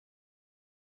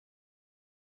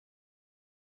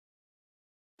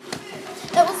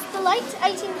late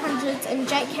 1800s and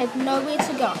Jake had nowhere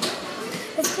to go.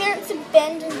 His parents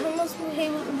abandoned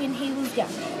him when he was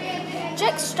young.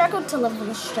 Jake struggled to live in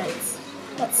the streets,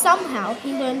 but somehow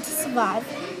he learned to survive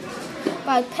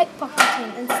by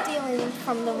pickpocketing and stealing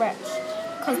from the rich,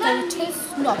 because they were too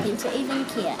snobby to even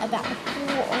care about the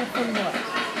poor orphan boy.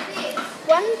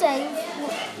 One day,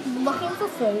 looking for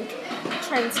food at a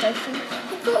train station,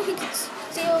 he thought he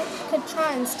could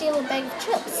try and steal a bag of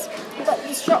chips, but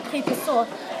the shopkeeper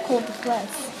called the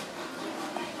police.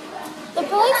 The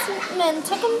policeman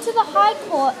took him to the High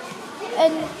Court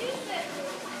in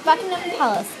Buckingham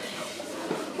Palace,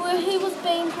 where he was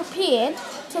being prepared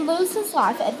to lose his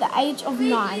life at the age of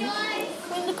 9.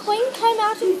 When the Queen came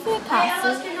out of her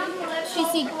castle, she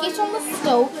said, "Get on the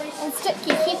stool and stick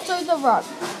your head through the rug."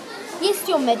 "Yes,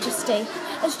 Your Majesty,"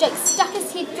 as Jake stuck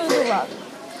his head through the rug.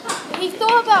 He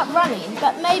thought about running,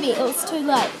 but maybe it was too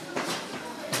late.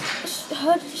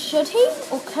 Should he,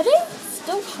 or could he,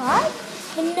 still try?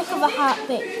 The nick of a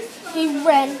heartbeat. He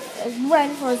ran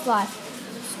for his life.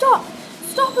 Stop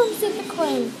him," said the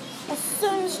Queen. As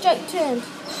soon as Jake turned,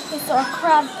 he saw a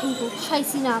crowd of people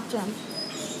chasing after him.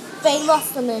 They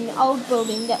lost him in an old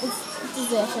building that was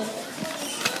deserted.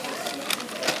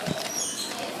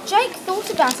 Jake thought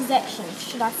about his actions.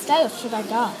 Should I stay or should I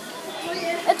go?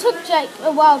 It took Jake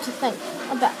a while to think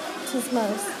about his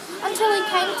moves, until he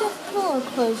came to the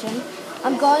conclusion,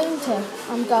 I'm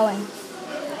going.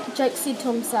 Jake said to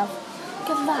himself.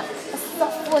 Good luck, a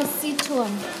soft voice said to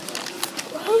him.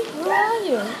 Who are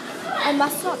you? I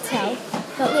must not tell,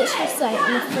 but let's just say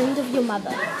I'm a friend of your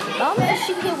mother. Mum, is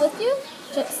she here with you?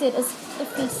 Jake said as if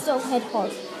he still had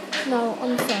hope. No,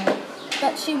 I'm sorry,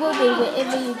 but she will be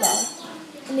wherever you go.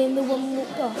 And then the woman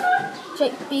walked off.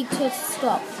 Jake begged her to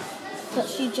stop, but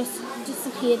she just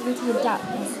disappeared into the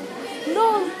darkness.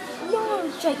 No!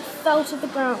 Jake fell to the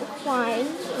ground crying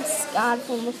and scarred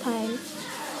from the pain.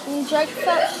 When Jake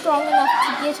felt strong enough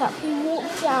to get up, he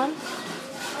walked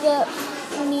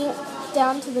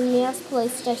down to the nearest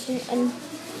police station and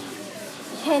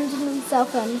handed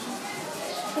himself in.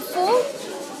 Before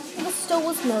the stool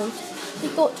was moved, he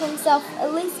thought to himself,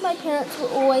 at least my parents were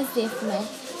always there for me.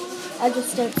 I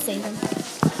just don't see them.